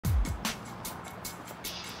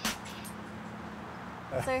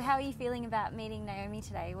So how are you feeling about meeting Naomi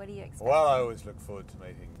today? What do you expect? Well, I always look forward to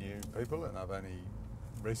meeting new people, and I've only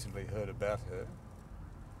recently heard about her,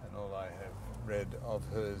 and all I have read of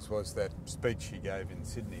hers was that speech she gave in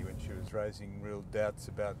Sydney when she was raising real doubts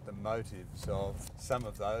about the motives of some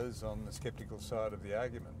of those on the sceptical side of the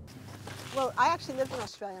argument. Well, I actually lived in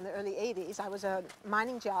Australia in the early 80s. I was a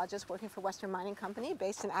mining geologist working for Western Mining Company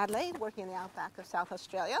based in Adelaide, working in the outback of South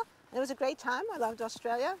Australia. And it was a great time. I loved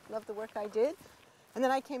Australia, loved the work I did. And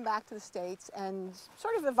then I came back to the States and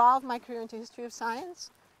sort of evolved my career into history of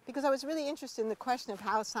science because I was really interested in the question of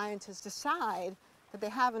how scientists decide that they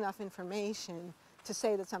have enough information to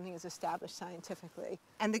say that something is established scientifically.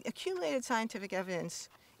 And the accumulated scientific evidence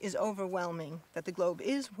is overwhelming that the globe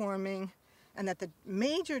is warming and that the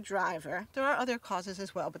major driver, there are other causes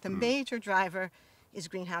as well, but the major driver is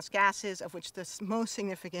greenhouse gases, of which the most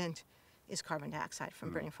significant is carbon dioxide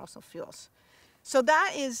from burning fossil fuels. So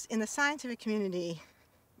that is, in the scientific community,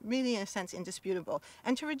 really in a sense indisputable.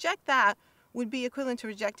 And to reject that would be equivalent to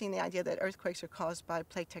rejecting the idea that earthquakes are caused by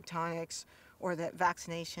plate tectonics or that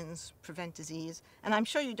vaccinations prevent disease. And I'm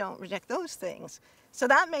sure you don't reject those things. So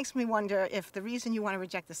that makes me wonder if the reason you want to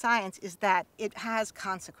reject the science is that it has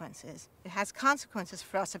consequences. It has consequences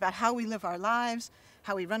for us about how we live our lives,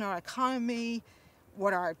 how we run our economy,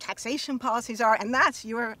 what our taxation policies are, and that's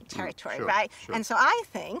your territory, sure, right? Sure. And so I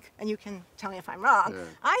think, and you can tell me if I'm wrong,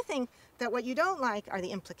 I think that what you don't like are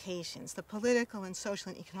the implications, the political and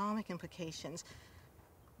social and economic implications.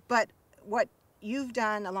 But what you've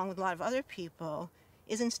done, along with a lot of other people,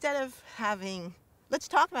 is instead of having, let's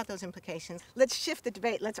talk about those implications, let's shift the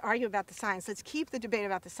debate, let's argue about the science, let's keep the debate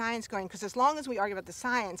about the science going, because as long as we argue about the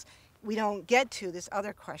science, we don't get to this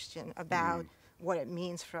other question about what it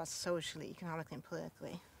means for us socially, economically, and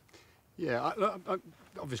politically. Yeah,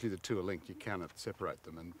 obviously the two are linked, you cannot separate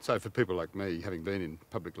them. And so for people like me, having been in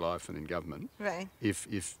public life and in government, Right.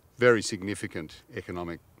 if very significant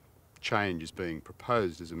economic change is being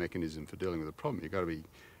proposed as a mechanism for dealing with a problem, you've got to be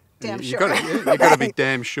Damn you've sure. got to be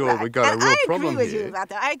damn sure we've got a real problem here. I agree with you about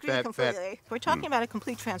that. I agree completely. That, We're talking about a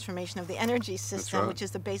complete transformation of the energy system, right. which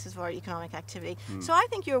is the basis of our economic activity. So I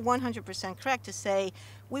think you're 100% correct to say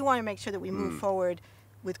we want to make sure that we move forward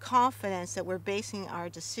with confidence that we're basing our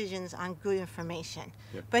decisions on good information.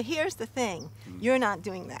 Yep. But here's the thing, you're not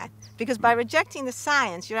doing that. Because by rejecting the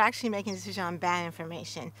science, you're actually making a decision on bad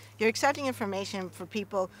information. You're accepting information for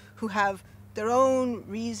people who have their own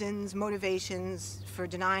reasons, motivations for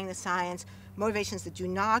denying the science, motivations that do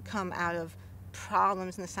not come out of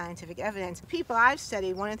problems in the scientific evidence. People I've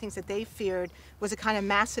studied, one of the things that they feared was a kind of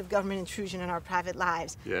massive government intrusion in our private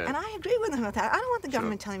lives. Yeah. And I agree with them about that. I don't want the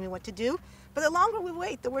government telling me what to do. But the longer we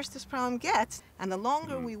wait, the worse this problem gets. And the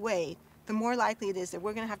longer we wait, the more likely it is that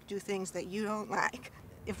we're going to have to do things that you don't like.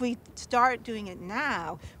 If we start doing it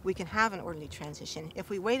now, we can have an orderly transition.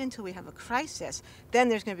 If we wait until we have a crisis, then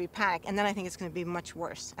there's going to be panic, and then I think it's going to be much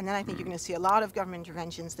worse. And then I think you're going to see a lot of government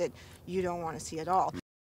interventions that you don't want to see at all.